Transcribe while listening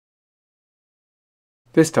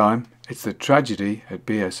This time, it's the tragedy at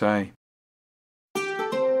BSA.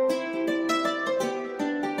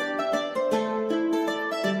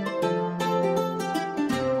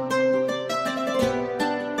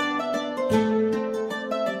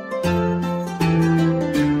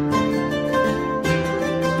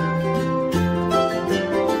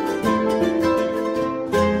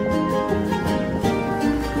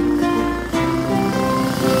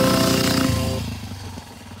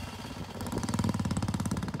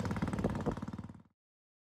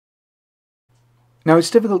 Now,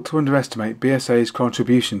 it's difficult to underestimate BSA's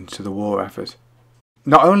contribution to the war effort.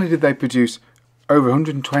 Not only did they produce over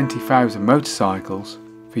 120,000 motorcycles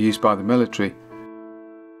for use by the military,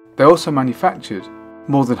 they also manufactured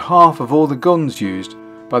more than half of all the guns used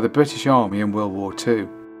by the British Army in World War II.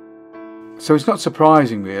 So it's not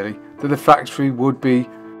surprising really that the factory would be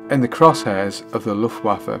in the crosshairs of the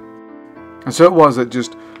Luftwaffe. And so it was that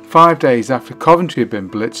just 5 days after Coventry had been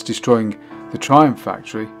blitzed destroying the Triumph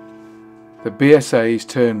factory, the BSA's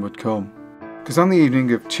turn would come. Because on the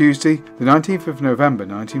evening of Tuesday, the 19th of November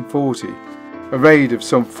 1940, a raid of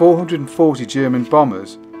some 440 German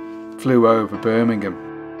bombers flew over Birmingham.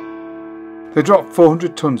 They dropped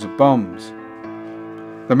 400 tons of bombs.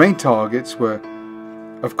 The main targets were,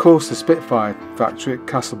 of course, the Spitfire factory at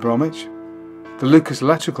Castle Bromwich, the Lucas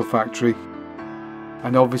Electrical factory,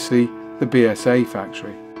 and obviously the BSA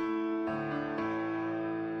factory.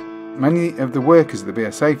 Many of the workers at the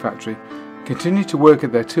BSA factory continued to work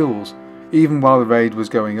at their tools even while the raid was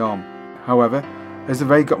going on. However, as the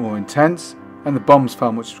raid got more intense and the bombs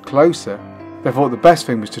fell much closer, they thought the best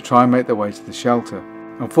thing was to try and make their way to the shelter.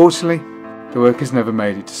 Unfortunately, the workers never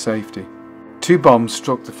made it to safety. 2 bombs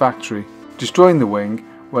struck the factory, destroying the wing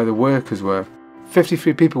where the workers were.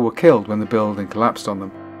 53 people were killed when the building collapsed on them.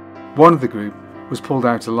 One of the group was pulled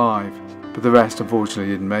out alive, but the rest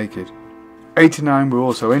unfortunately didn't make it. 89 were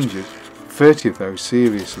also injured, 30 of those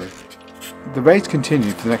seriously. The raids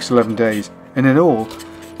continued for the next 11 days, and in all,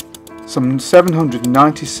 some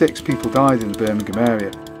 796 people died in the Birmingham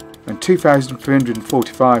area, and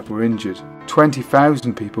 2,345 were injured.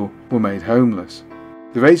 20,000 people were made homeless.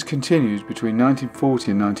 The raids continued between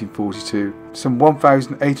 1940 and 1942. Some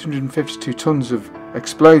 1,852 tons of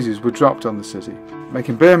explosives were dropped on the city,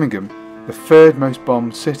 making Birmingham the 3rd most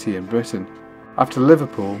bombed city in Britain, after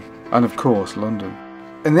Liverpool and of course London.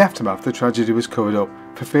 In the aftermath, the tragedy was covered up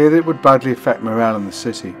for fear that it would badly affect morale in the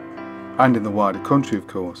city, and in the wider country of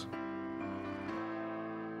course.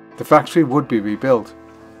 The factory would be rebuilt.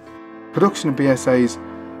 Production of BSA's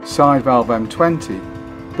side valve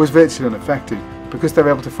M20 was virtually unaffected because they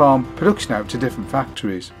were able to farm production out to different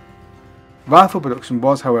factories. Rifle production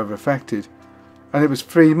was however affected, and it was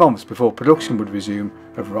 3 months before production would resume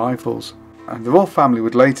of rifles, and the royal family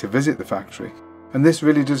would later visit the factory. And this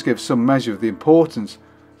really does give some measure of the importance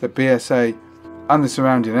that BSA and the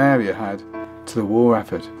surrounding area had to the war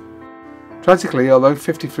effort. Tragically, although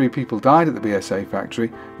 53 people died at the BSA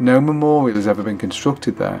factory, no memorial has ever been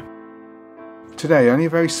constructed there. Today, only a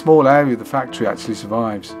very small area of the factory actually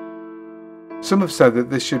survives. Some have said that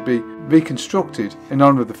this should be reconstructed in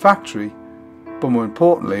honour of the factory, but more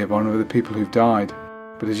importantly of honour of the people who've died.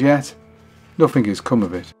 But as yet, nothing has come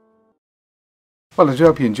of it. Well, I do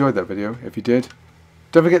hope you enjoyed that video. If you did,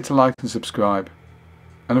 don't forget to like and subscribe.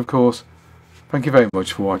 And of course, thank you very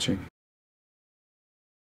much for watching.